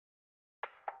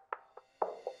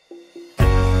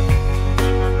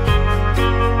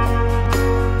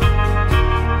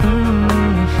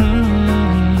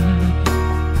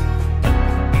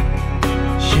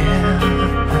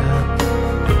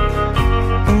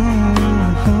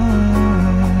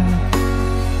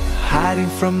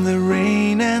From the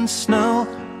rain and snow,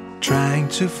 trying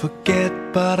to forget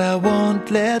but I won't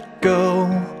let go.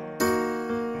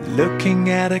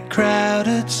 Looking at a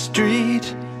crowded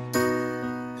street,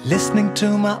 listening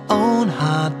to my own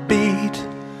heartbeat.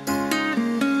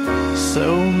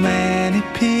 So many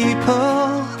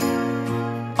people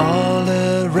all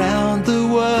around the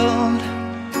world.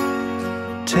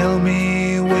 Tell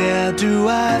me, where do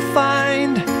I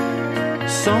find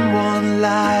someone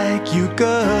like you,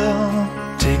 girl?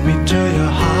 Take me to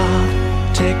your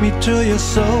heart, take me to your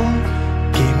soul.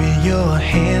 Give me your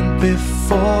hand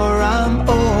before I'm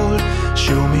old.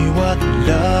 Show me what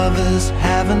lovers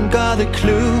haven't got a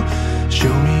clue.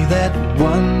 Show me that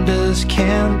wonders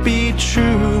can't be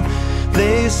true.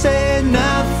 They say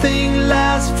nothing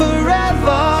lasts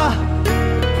forever.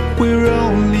 We're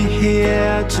only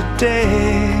here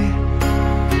today.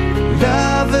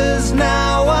 Love is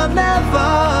now or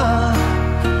never.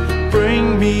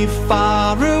 Bring me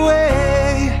far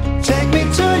away. Take me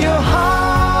to your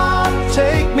heart,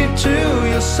 take me to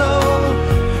your soul.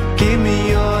 Give me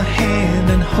your hand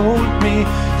and hold me.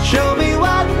 Show me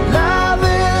what love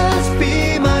is,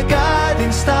 be my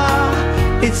guiding star.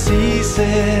 It's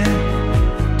easy,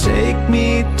 take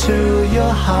me to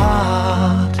your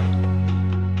heart.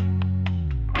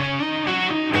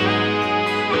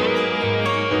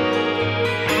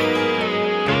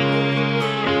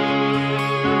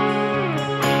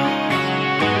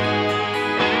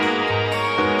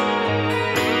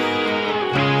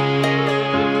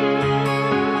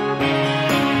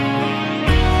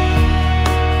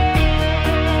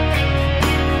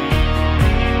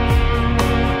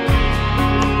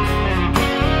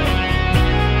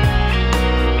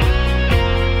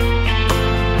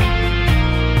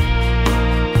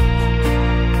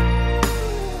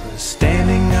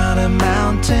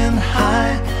 Mountain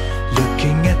high,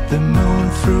 looking at the moon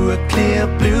through a clear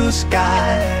blue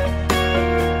sky.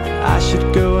 I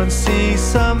should go and see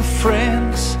some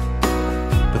friends,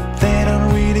 but they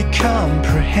don't really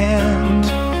comprehend.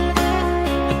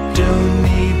 I don't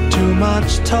need too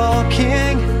much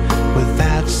talking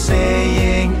without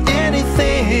saying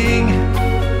anything.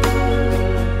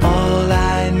 All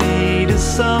I need is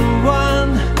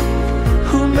someone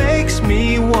who makes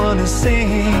me wanna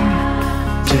sing.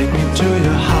 Take me to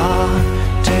your heart,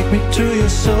 take me to your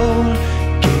soul.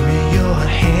 Give me your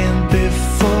hand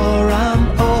before I'm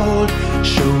old.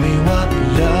 Show me what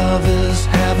lovers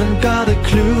haven't got a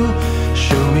clue.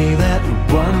 Show me that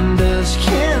wonders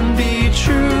can be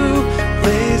true.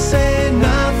 They say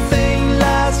nothing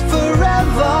lasts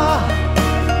forever.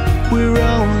 We're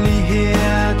only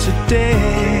here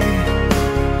today.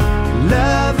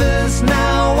 Love is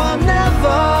now or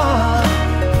never.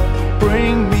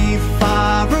 Bring me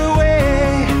far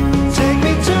away. Take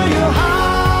me to your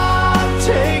heart,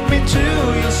 take me to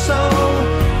your soul.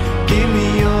 Give me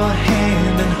your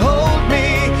hand and hold me.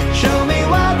 Show me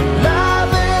what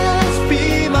love is,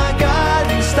 be my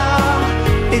guiding star.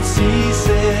 It's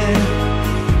easy,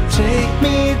 take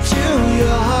me to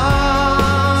your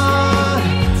heart.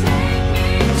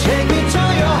 Take me to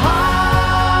your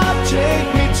heart, take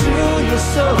me to your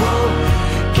soul.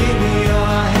 Give me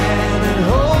your hand and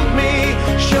hold me.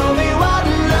 Show me what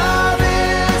love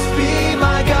is, be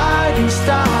my guiding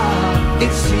star.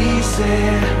 It's easy,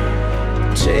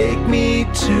 take me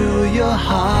to your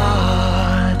heart.